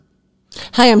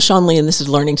Hi, I'm Sean Lee, and this is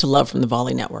Learning to Love from the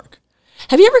Volley Network.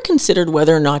 Have you ever considered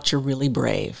whether or not you're really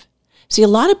brave? See, a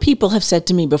lot of people have said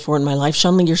to me before in my life,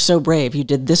 Sean Lee, you're so brave. You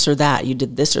did this or that. You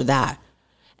did this or that.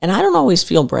 And I don't always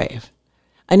feel brave.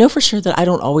 I know for sure that I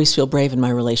don't always feel brave in my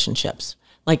relationships.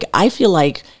 Like, I feel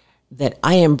like that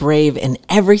I am brave in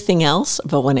everything else,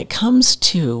 but when it comes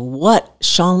to what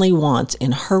Sean Lee wants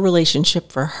in her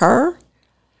relationship for her,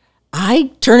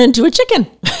 I turn into a chicken.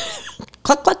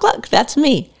 Cluck, cluck, cluck. That's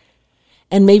me.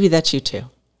 And maybe that's you too.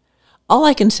 All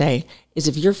I can say is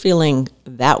if you're feeling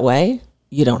that way,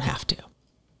 you don't have to.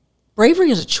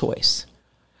 Bravery is a choice,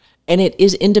 and it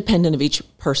is independent of each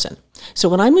person. So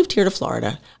when I moved here to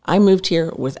Florida, I moved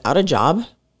here without a job,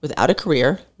 without a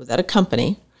career, without a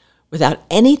company, without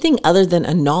anything other than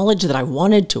a knowledge that I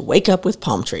wanted to wake up with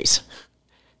palm trees.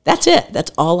 That's it.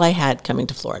 That's all I had coming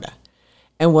to Florida.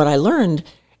 And what I learned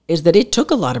is that it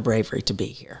took a lot of bravery to be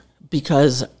here,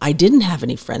 because I didn't have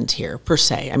any friends here per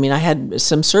se. I mean, I had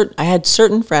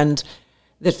certain friends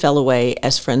that fell away,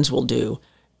 as friends will do,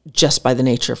 just by the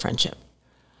nature of friendship.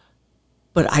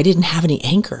 But I didn't have any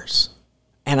anchors.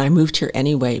 And I moved here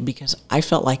anyway because I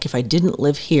felt like if I didn't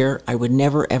live here, I would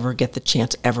never, ever get the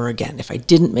chance ever again if I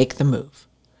didn't make the move.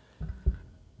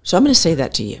 So I'm going to say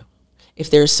that to you. If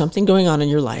there's something going on in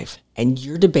your life and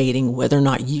you're debating whether or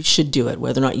not you should do it,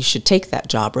 whether or not you should take that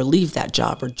job or leave that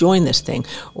job or join this thing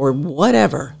or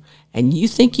whatever, and you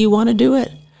think you want to do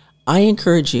it, I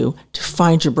encourage you to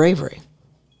find your bravery.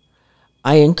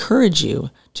 I encourage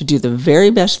you to do the very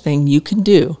best thing you can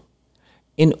do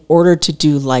in order to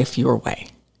do life your way.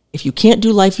 If you can't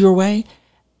do life your way,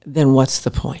 then what's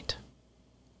the point?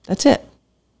 That's it.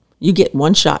 You get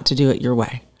one shot to do it your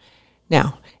way.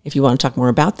 Now, if you want to talk more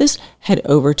about this, head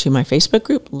over to my Facebook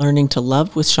group, Learning to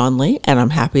Love with Sean Lee, and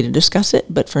I'm happy to discuss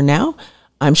it. But for now,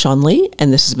 I'm Sean Lee,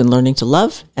 and this has been Learning to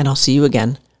Love, and I'll see you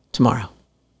again tomorrow.